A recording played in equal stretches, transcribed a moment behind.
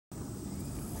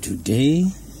Today,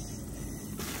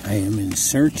 I am in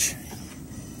search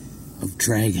of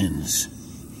dragons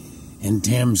and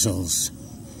damsels.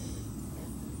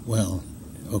 Well,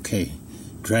 okay,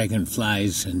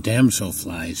 dragonflies and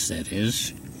damselflies, that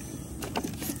is.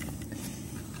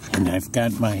 And I've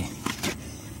got my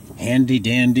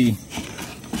handy-dandy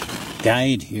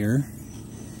guide here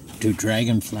to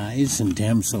dragonflies and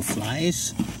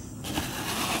damselflies.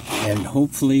 And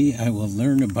hopefully I will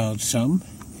learn about some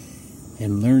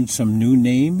and learn some new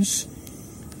names.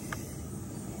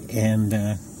 And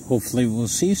hopefully we'll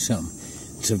see some.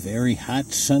 It's a very hot,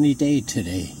 sunny day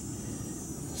today.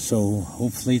 So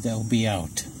hopefully they'll be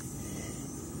out.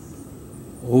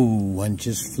 Oh, one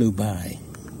just flew by.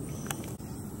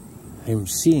 I'm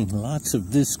seeing lots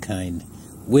of this kind,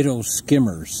 widow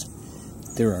skimmers.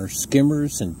 There are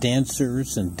skimmers and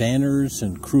dancers and danners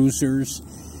and cruisers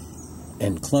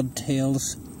and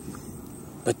clubtails.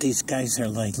 But these guys are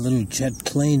like little jet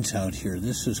planes out here.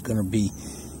 This is going to be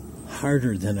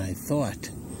harder than I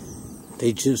thought.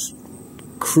 They just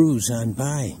cruise on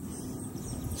by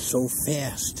so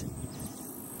fast.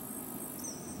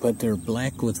 But they're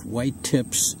black with white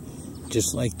tips,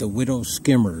 just like the widow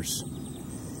skimmers.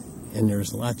 And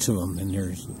there's lots of them, and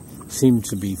there seem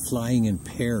to be flying in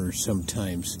pairs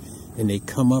sometimes. And they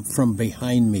come up from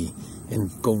behind me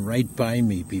and go right by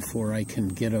me before I can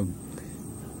get a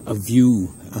view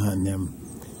on them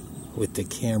with the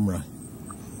camera.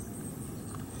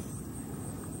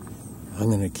 I'm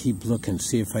going to keep looking,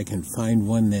 see if I can find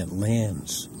one that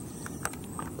lands.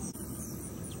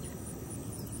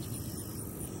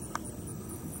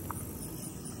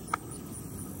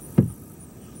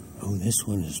 Oh, this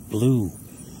one is blue.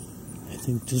 I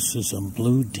think this is a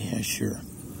blue dasher.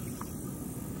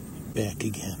 Back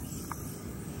again.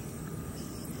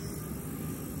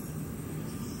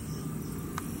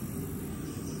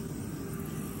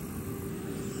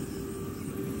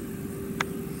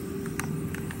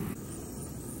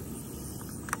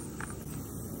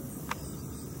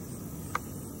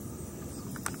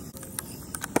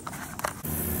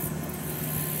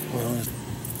 Well, I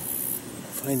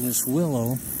find this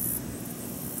willow,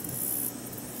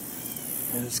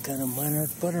 and it's got a monarch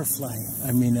butterfly,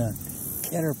 a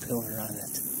caterpillar on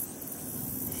it.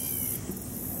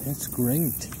 That's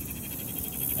great.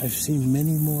 I've seen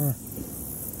many more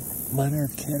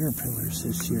monarch caterpillars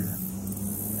this year.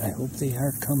 I hope they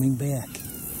are coming back.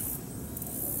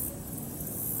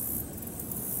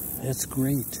 That's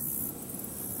great.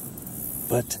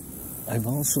 But I've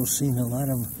also seen a lot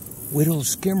of widow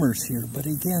skimmers here, but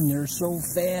again, they're so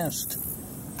fast.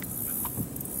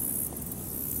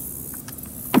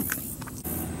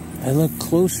 I look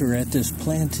closer at this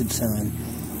plant it's on,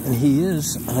 and he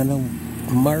is on a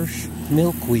marsh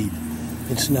milkweed.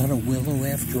 It's not a willow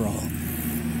after all.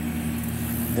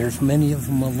 There's many of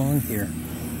them along here,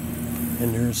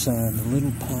 and there's the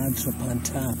little pods up on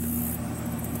top.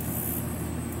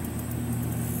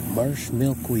 Marsh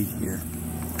milkweed here.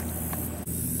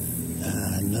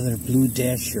 Another blue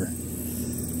dasher.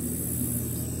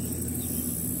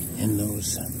 And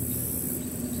those,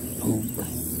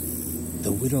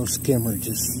 the widow skimmer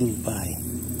just flew by.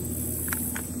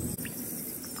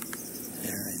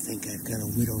 There, I think I've got a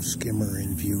widow skimmer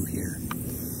in view here.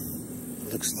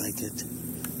 Looks like it.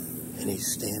 And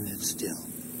he's standing still.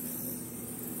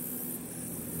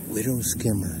 Widow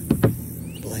skimmer.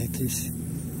 Blackish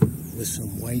with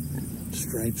some white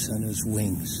stripes on his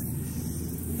wings.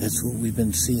 That's what we've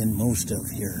been seeing most of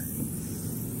here.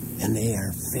 And they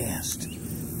are fast,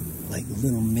 like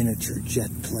little miniature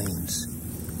jet planes.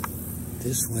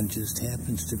 This one just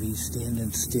happens to be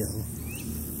standing still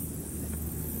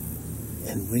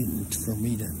and waiting for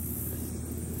me to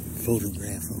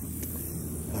photograph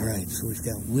him. Alright, so we've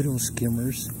got widow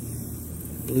skimmers,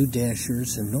 blue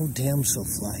dashers, and no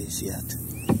damselflies yet.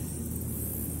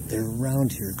 They're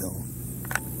around here though.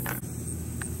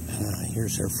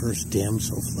 Here's our first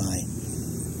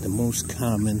damselfly, the most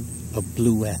common, a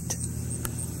bluette.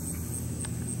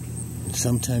 And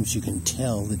sometimes you can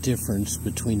tell the difference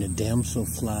between a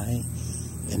damselfly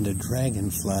and a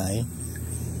dragonfly,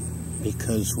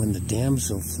 because when the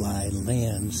damselfly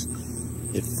lands,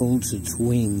 it folds its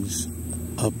wings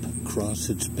up across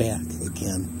its back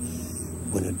again.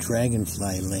 When a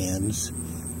dragonfly lands,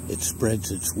 it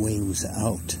spreads its wings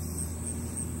out.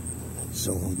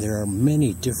 So there are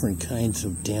many different kinds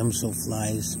of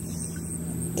damselflies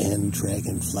and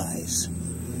dragonflies.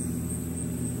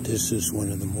 This is one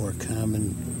of the more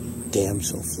common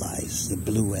damselflies, the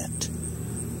bluette.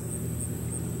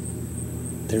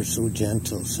 They're so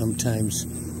gentle. Sometimes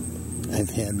I've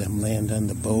had them land on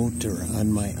the boat or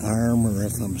on my arm, or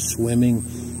if I'm swimming,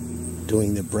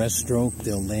 doing the breaststroke,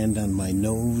 they'll land on my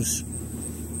nose.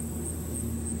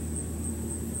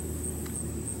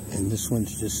 And this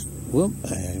one's just, whoop,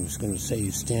 I was going to say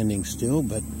he's standing still,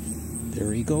 but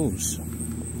there he goes.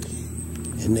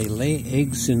 And they lay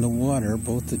eggs in the water,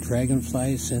 both the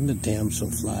dragonflies and the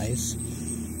damselflies,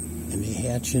 and they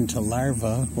hatch into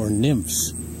larvae or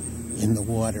nymphs in the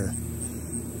water.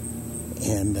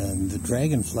 And the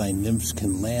dragonfly nymphs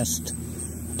can last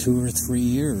 2 or 3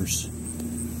 years.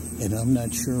 And I'm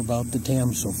not sure about the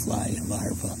damselfly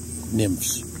larva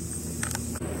nymphs.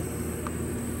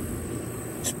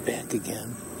 It's back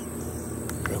again.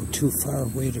 But I'm too far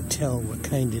away to tell what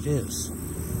kind it is.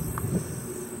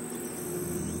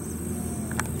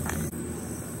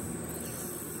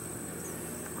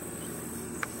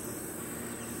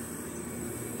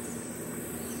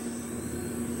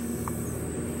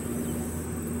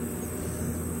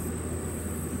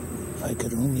 If I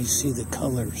could only see the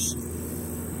colors.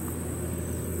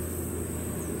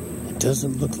 It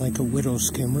doesn't look like a widow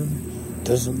skimmer.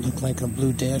 Doesn't look like a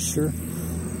blue dasher.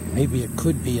 Maybe it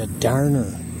could be a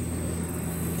darner.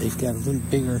 They've got a little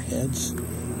bigger heads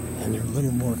and they're a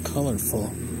little more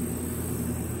colorful.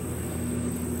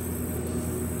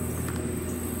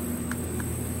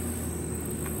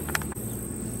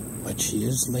 But she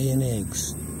is laying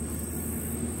eggs.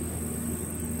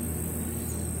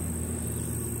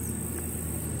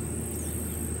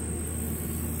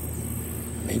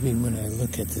 Maybe when I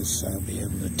look at this, I'll be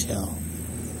able to tell.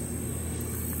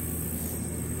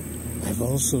 I've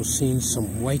also seen some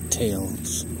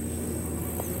whitetails.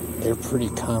 They're pretty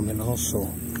common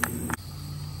also.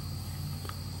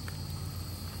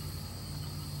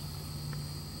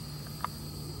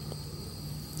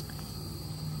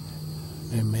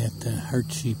 I'm at the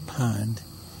Harchie Pond.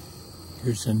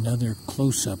 Here's another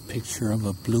close-up picture of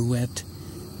a bluette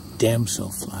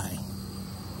damselfly.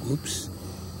 Oops.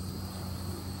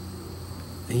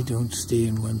 They don't stay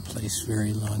in one place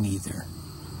very long either.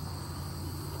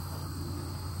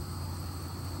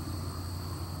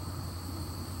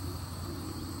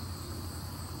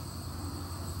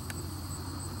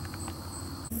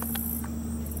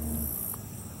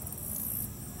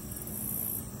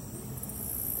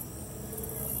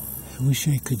 I wish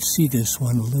I could see this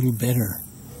one a little better.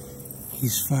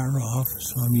 He's far off,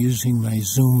 so I'm using my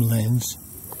zoom lens.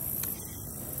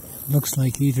 It looks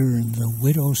like either the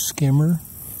widow skimmer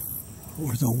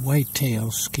or the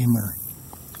whitetail skimmer.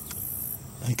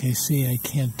 Like I say, I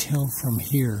can't tell from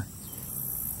here.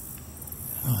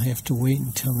 I'll have to wait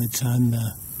until it's on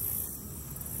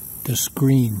the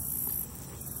screen.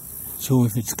 So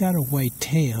if it's got a white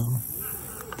tail,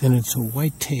 then it's a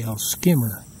whitetail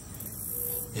skimmer.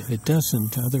 If it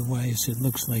doesn't, otherwise it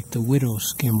looks like the widow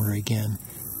skimmer again.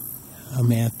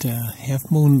 I'm at Half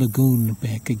Moon Lagoon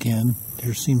back again.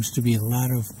 There seems to be a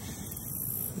lot of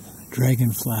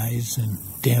dragonflies and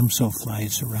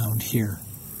damselflies around here.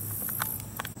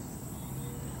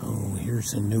 Oh,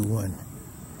 here's a new one.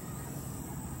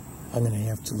 I'm going to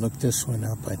have to look this one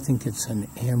up. I think it's an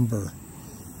amber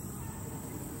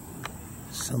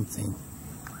something.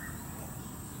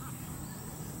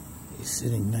 He's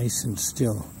sitting nice and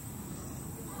still.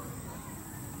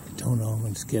 I don't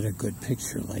always get a good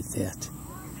picture like that.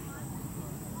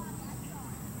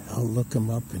 I'll look him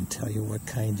up and tell you what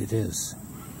kind it is.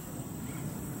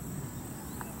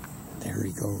 There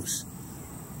he goes.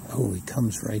 Oh, he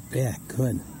comes right back.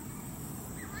 Good.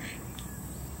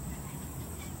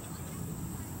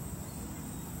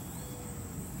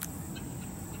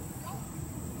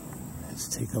 Let's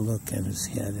take a look at his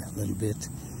head a little bit.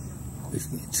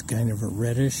 It's kind of a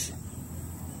reddish.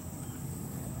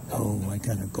 Oh, I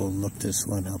gotta go look this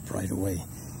one up right away.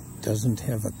 Doesn't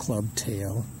have a club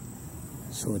tail,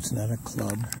 so it's not a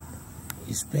club.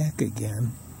 He's back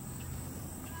again.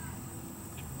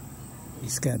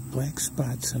 He's got black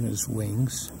spots on his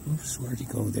wings. Oops, where'd he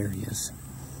go? There he is.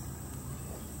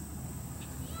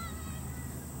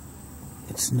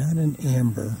 It's not an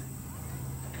amber.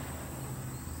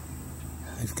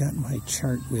 I've got my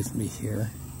chart with me here.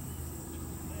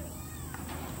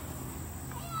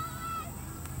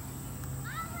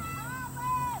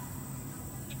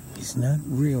 He's not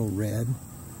real red.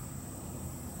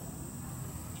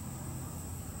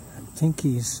 I think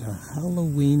he's a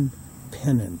Halloween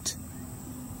pennant.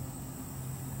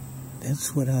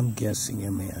 That's what I'm guessing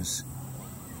him as.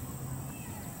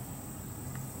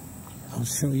 I'll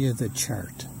show you the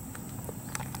chart.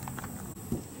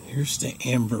 Here's the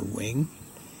amber wing.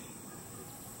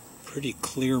 Pretty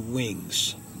clear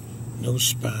wings. No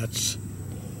spots.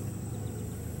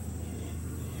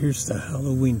 Here's the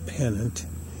Halloween pennant.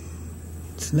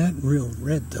 It's not real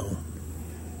red though.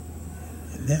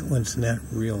 And that one's not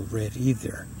real red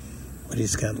either, but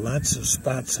he's got lots of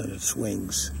spots on its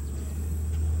wings.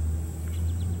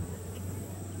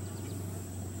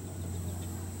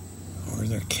 Or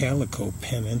the calico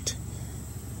pennant.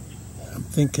 I'm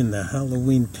thinking the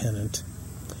Halloween pennant.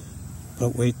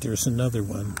 But wait, there's another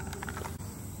one.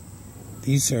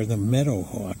 These are the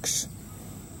meadowhawks.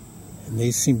 And they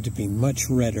seem to be much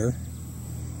redder.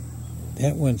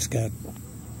 That one's got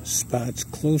spots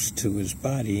close to his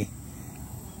body,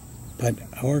 but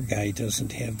our guy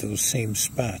doesn't have those same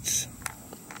spots.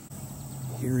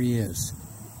 Here he is.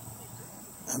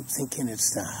 I'm thinking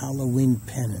it's the Halloween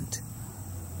pennant.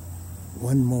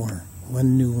 One more,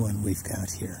 one new one we've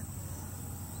got here.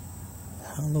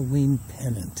 Halloween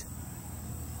pennant.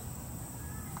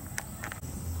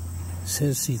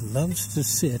 Says he loves to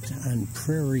sit on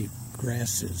prairie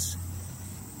grasses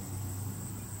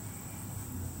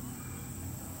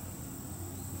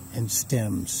and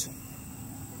stems.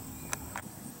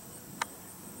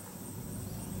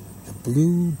 The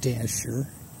blue dasher,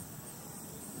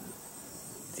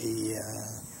 the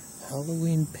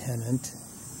Halloween pennant,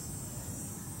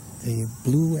 the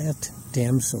bluette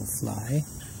damselfly.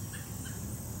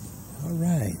 All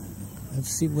right, let's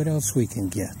see what else we can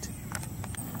get.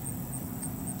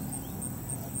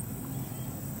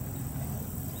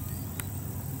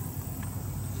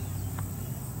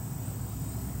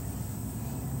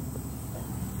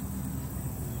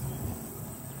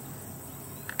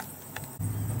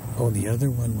 Oh, the other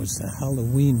one was the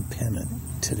Halloween pennant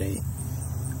today.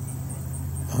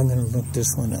 I'm going to look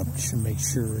this one up to make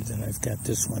sure that I've got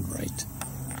this one right.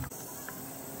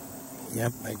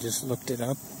 Yep, I just looked it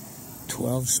up.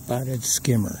 12-spotted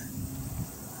skimmer.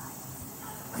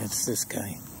 That's this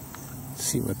guy. Let's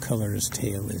see what color his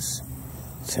tail is.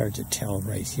 It's hard to tell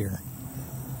right here.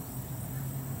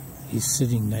 He's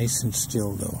sitting nice and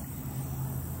still, though.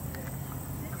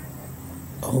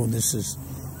 Oh, this is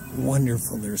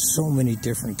wonderful. There's so many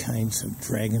different kinds of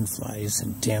dragonflies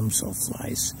and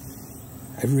damselflies.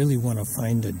 I really want to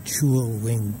find a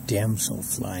jewel-winged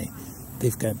damselfly.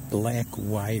 They've got black,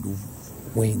 wide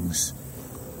wings.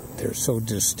 They're so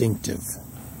distinctive.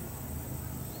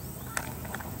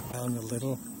 Down a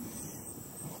little,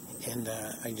 and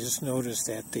I just noticed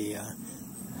that the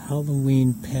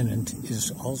Halloween pennant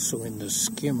is also in the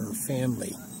skimmer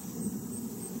family.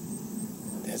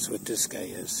 That's what this guy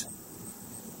is.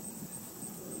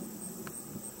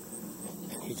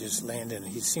 He just landed.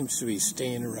 He seems to be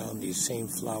staying around these same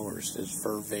flowers, this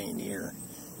vervain here,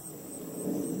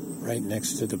 right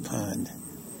next to the pond.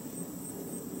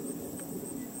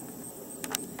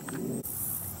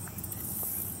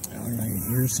 All right,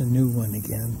 here's a new one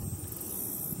again.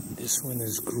 This one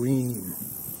is green.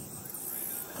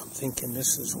 I'm thinking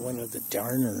this is one of the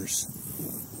darners.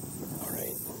 All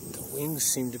right, the wings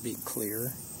seem to be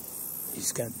clear.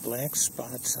 He's got black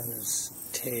spots on his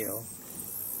tail.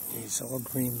 He's all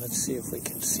green. Let's see if we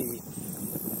can see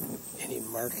any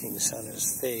markings on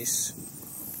his face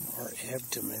or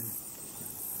abdomen.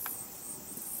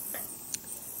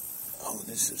 Oh,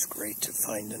 this is great to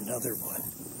find another one.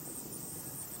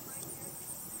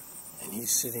 And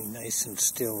he's sitting nice and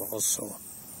still also.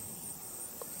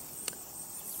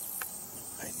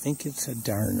 I think it's a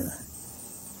darner.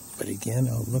 But again,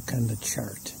 I'll look on the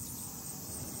chart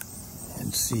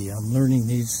and see. I'm learning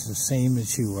these the same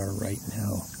as you are right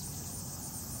now.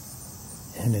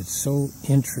 And it's so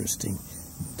interesting.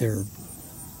 They're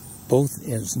both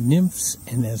as nymphs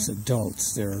and as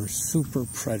adults. They're super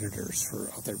predators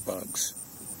for other bugs.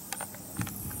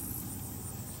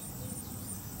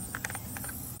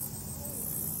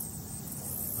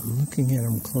 I'm looking at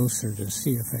him closer to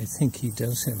see if I think he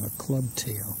does have a club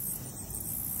tail.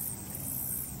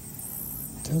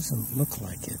 Doesn't look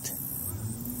like it.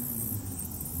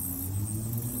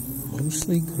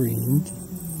 Mostly green.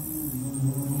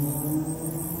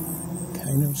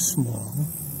 Kind of small.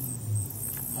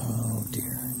 Oh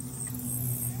dear.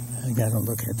 I gotta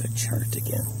look at the chart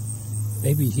again.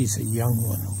 Maybe he's a young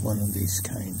one of these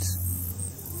kinds.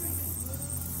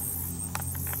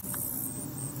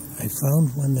 I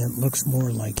found one that looks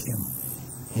more like him.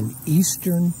 An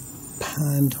eastern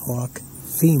pond hawk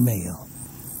female.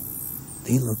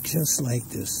 They look just like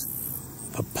this.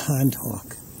 A pond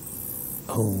hawk.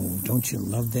 Oh, don't you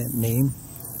love that name?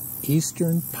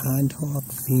 Eastern pond hawk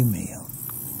female.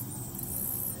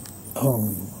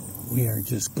 Oh, we are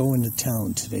just going to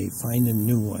town today, finding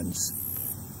new ones.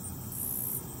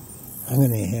 I'm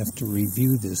going to have to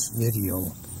review this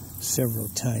video several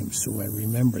times so I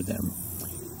remember them.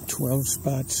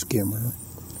 12-spot skimmer,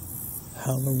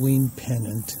 Halloween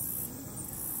pennant,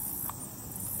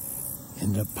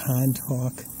 and a pond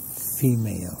hawk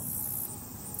female.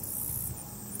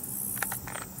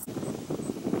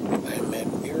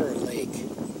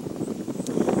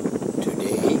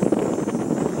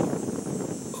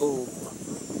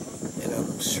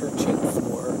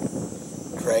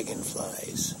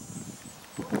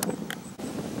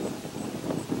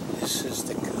 This is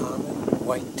the common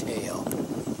whitetail.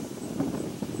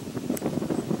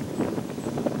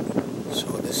 So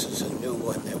this is a new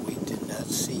one that we did not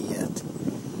see yet.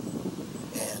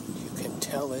 And you can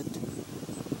tell it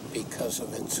because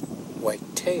of its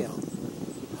white tail.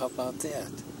 How about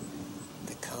that?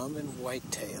 The common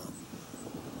whitetail.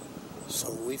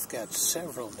 So we've got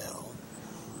several now.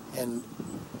 And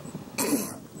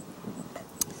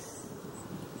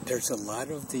there's a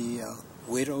lot of the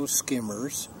widow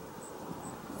skimmers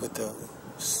with a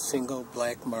single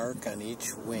black mark on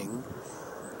each wing.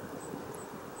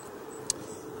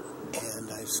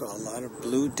 And I saw a lot of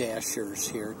blue dashers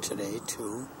here today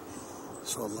too.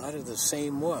 So a lot of the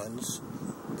same ones,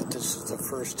 but this is the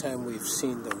first time we've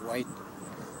seen the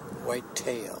white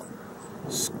tail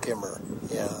skimmer.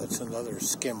 Yeah, it's another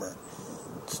skimmer.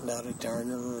 It's not a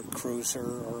darner or a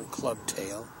cruiser or a club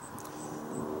tail.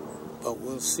 But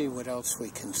we'll see what else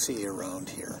we can see around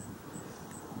here.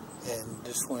 And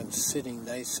this one's sitting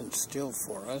nice and still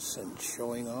for us and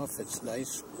showing off its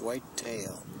nice white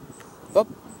tail. Oh,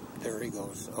 there he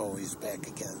goes. Oh, he's back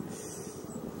again.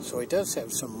 So he does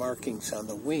have some markings on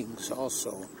the wings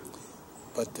also,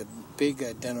 but the big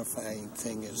identifying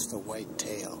thing is the white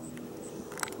tail.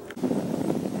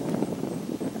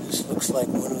 This looks like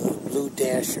one of the blue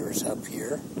dashers up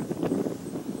here.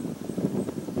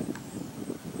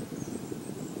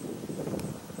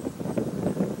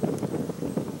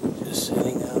 Just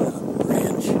sitting on a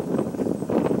branch.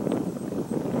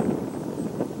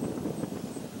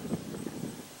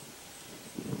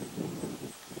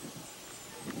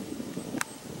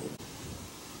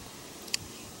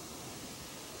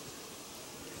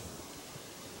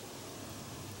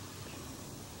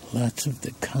 Lots of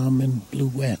the common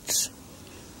bluettes,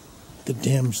 the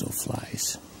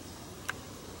damselflies.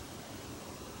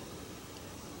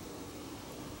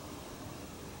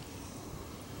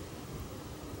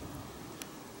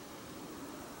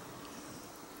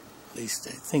 At least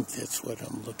I think that's what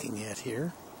I'm looking at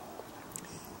here.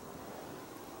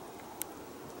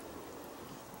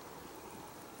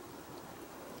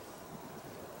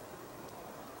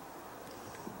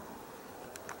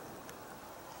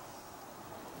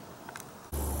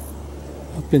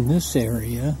 Up in this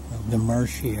area of the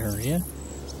marshy area,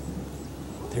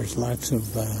 there's lots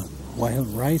of wild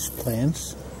rice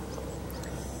plants,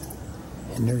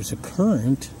 and there's a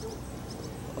current,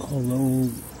 although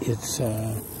it's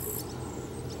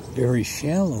very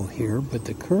shallow here, but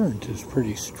the current is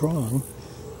pretty strong.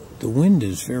 The wind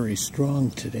is very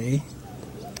strong today,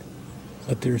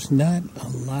 but there's not a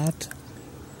lot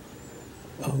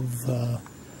of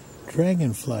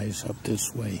dragonflies up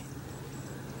this way.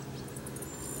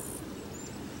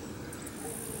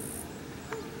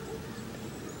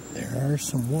 There are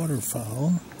some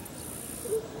waterfowl.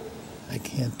 I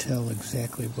can't tell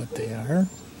exactly what they are.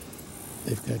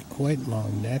 They've got quite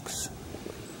long necks.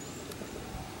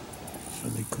 So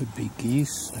they could be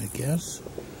geese, I guess.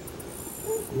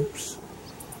 Oops.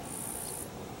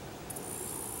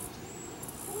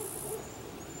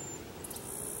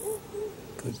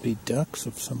 Could be ducks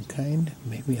of some kind.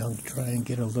 Maybe I'll try and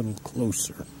get a little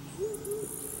closer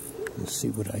and see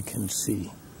what I can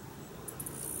see.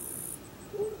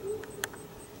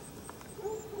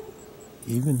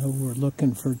 Even though we're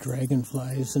looking for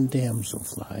dragonflies and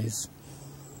damselflies,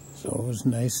 it's always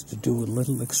nice to do a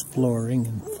little exploring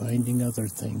and finding other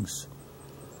things.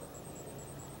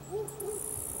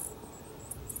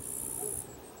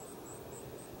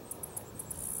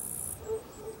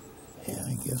 Yeah,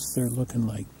 I guess they're looking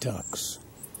like ducks.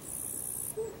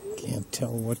 Can't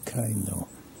tell what kind though.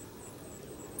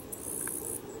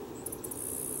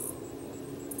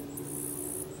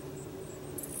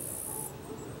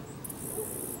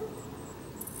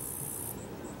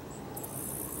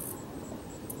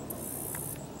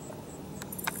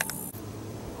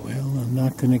 I'm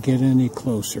not going to get any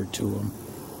closer to them.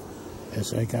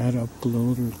 As I got up a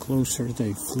little closer,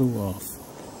 they flew off.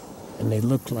 And they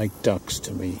looked like ducks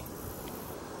to me.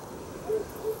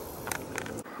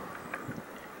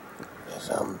 As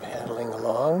I'm paddling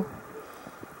along,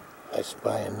 I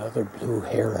spy another blue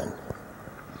heron.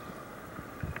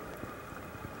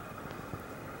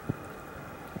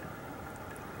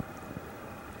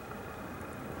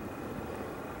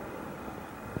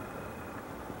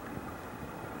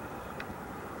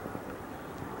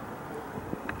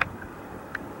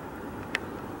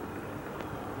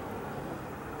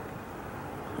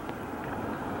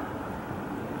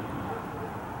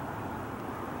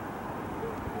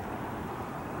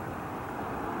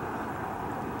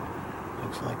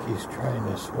 Looks like he's trying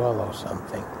to swallow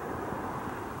something.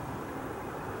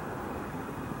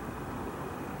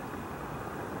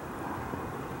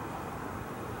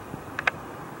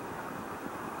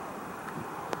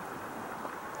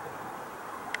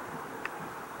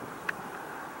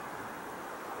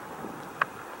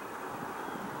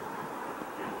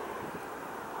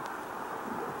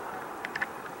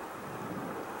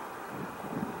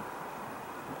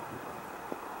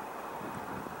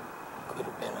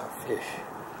 reddish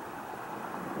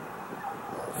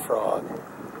frog.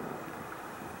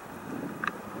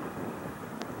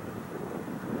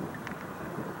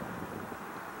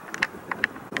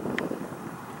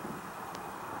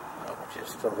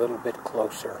 Just a little bit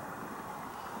closer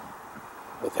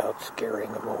without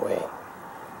scaring them away.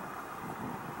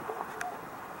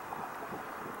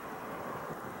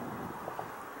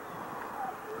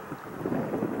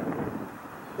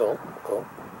 Go, go.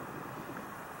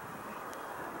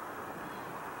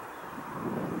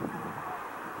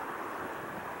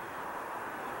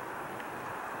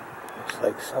 Looks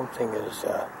like something is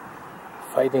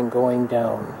fighting going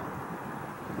down.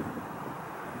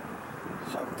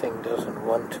 Something doesn't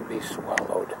want to be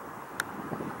swallowed.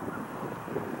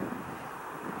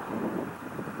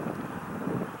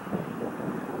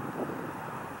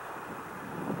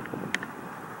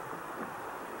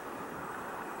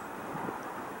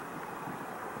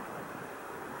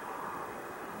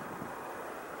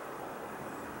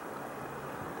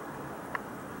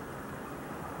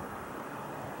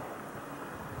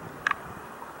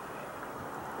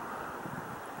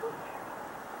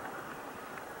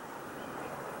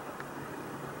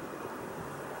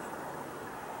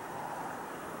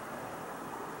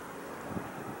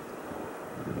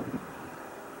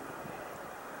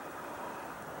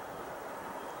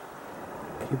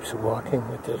 Keeps walking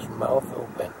with his mouth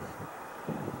open.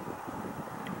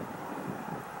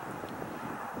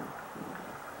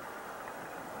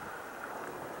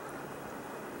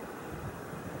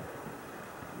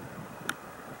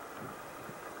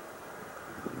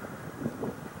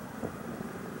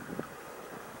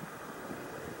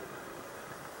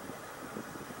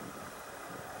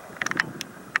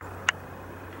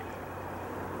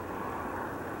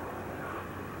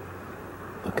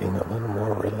 Looking a little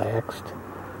more relaxed.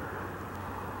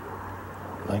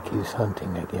 Like he's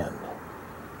hunting again.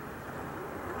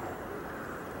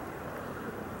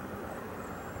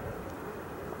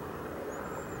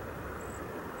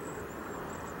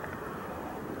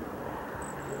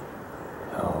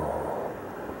 Oh,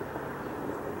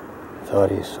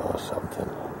 thought he saw something.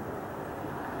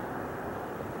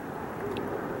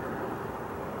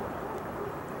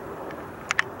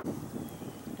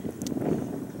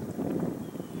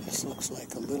 This looks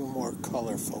like a little more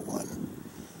colorful one.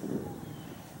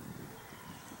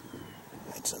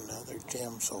 It's another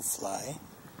damselfly.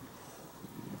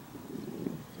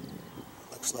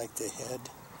 Looks like the head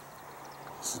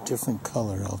is a different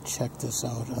color. I'll check this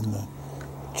out on the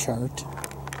chart.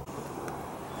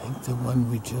 I think the one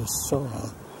we just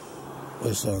saw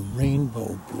was a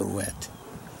rainbow bluette.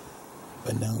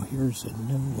 But now here's a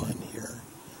new one here.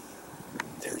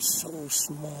 They're so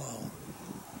small.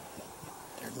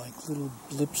 They're like little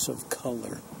blips of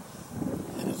color.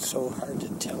 And it's so hard to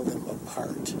tell them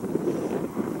apart.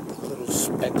 The little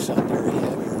specks on their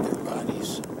head or their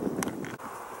bodies.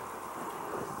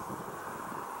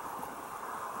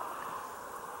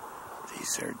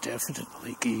 These are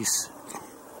definitely geese.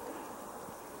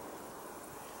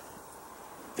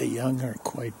 The young are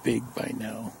quite big by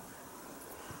now.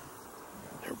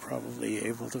 They're probably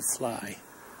able to fly.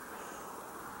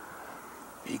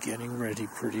 Be getting ready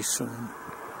pretty soon.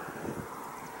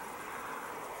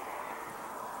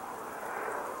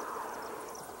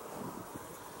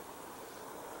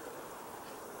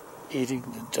 Eating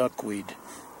the duckweed,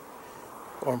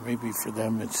 or maybe for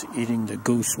them it's eating the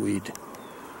gooseweed.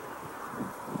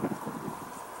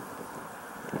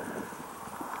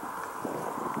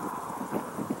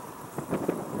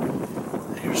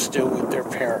 They're still with their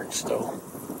parents though.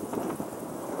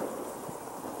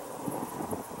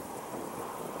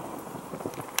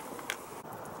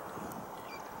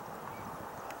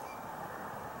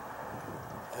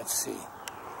 Let's see.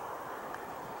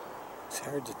 It's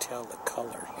hard to tell the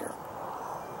color here.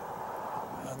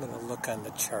 I'm going to look on the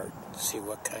chart and see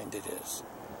what kind it is.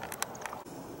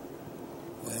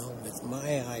 Well, with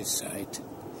my eyesight,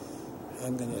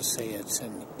 I'm going to say it's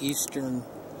an eastern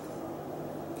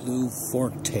blue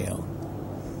forktail.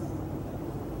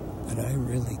 But I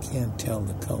really can't tell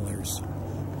the colors.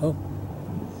 Oh,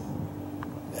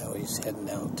 now he's heading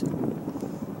out.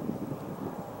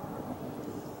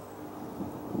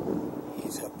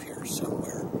 He's up here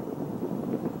somewhere.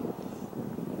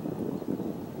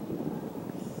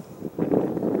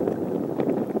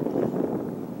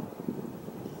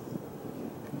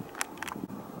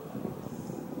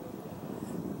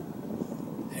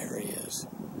 There he is.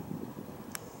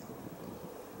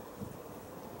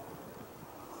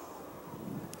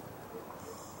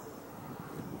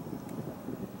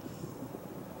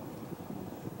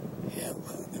 Yep,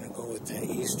 I'm going to go with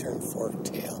the eastern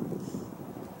forktail.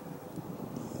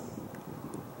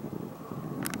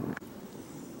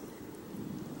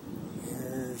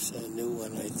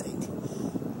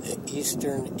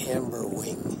 eastern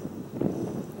amberwing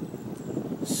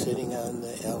sitting on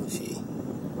the algae.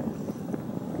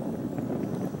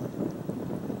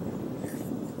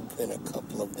 There's been a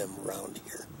couple of them around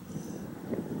here.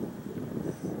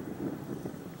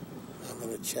 I'm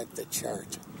going to check the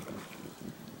chart.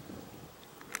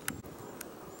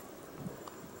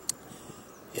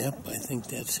 Yep, I think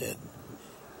that's it.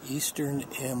 Eastern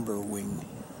amberwing.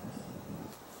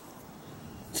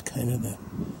 It's kind of a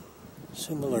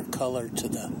similar color to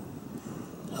the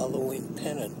Halloween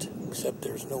pennant, except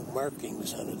there's no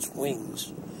markings on its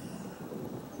wings.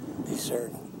 These are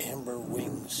amber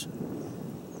wings.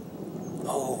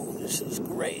 Oh, this is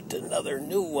great. Another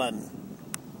new one.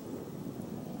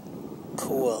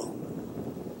 Cool.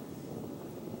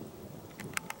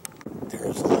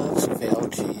 There's lots of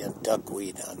algae and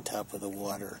duckweed on top of the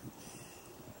water.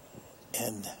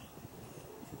 And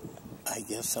I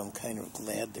guess I'm kind of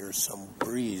glad there's some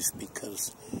breeze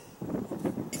because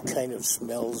it kind of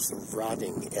smells of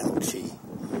rotting algae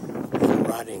and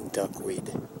rotting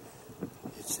duckweed.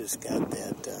 It's just got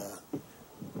that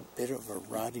bit of a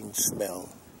rotting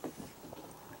smell.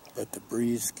 But the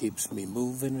breeze keeps me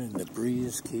moving and the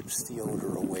breeze keeps the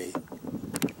odor away.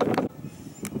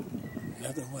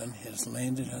 Another one has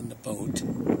landed on the boat.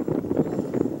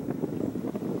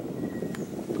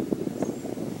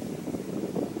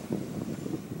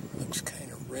 Looks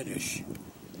kind of reddish.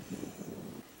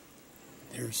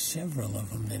 There's several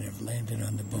of them that have landed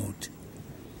on the boat.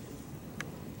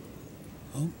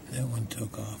 Oh, that one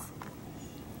took off.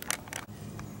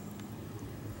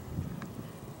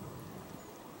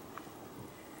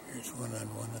 Here's one on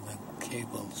one of the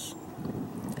cables.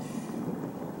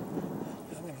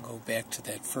 I'm going to go back to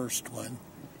that first one.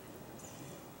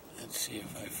 Let's see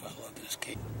if I follow this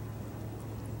cable.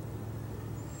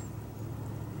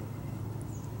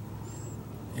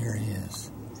 There he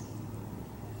is.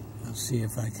 Let's see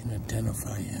if I can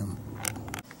identify him.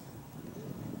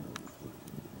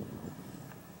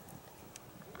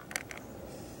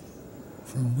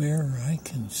 From where I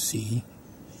can see,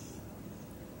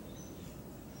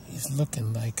 he's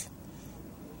looking like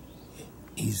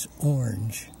he's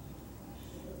orange.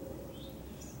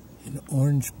 An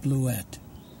orange bluette.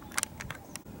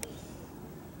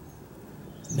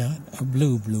 Not a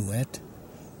blue bluette,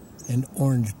 an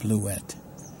orange bluette.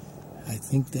 I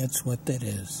think that's what that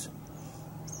is.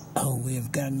 Oh, we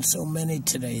have gotten so many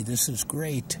today. This is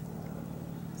great.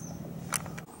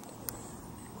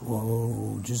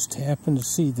 Whoa, just happened to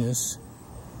see this.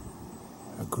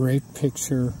 A great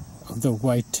picture of the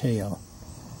whitetail.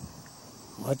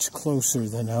 Much closer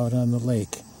than out on the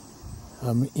lake.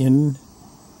 I'm in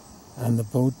on the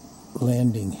boat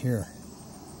landing here.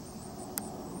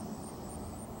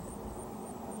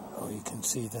 Oh, you can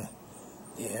see the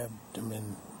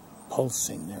abdomen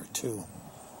pulsing there too.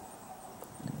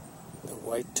 The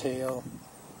whitetail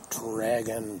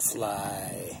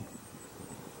dragonfly.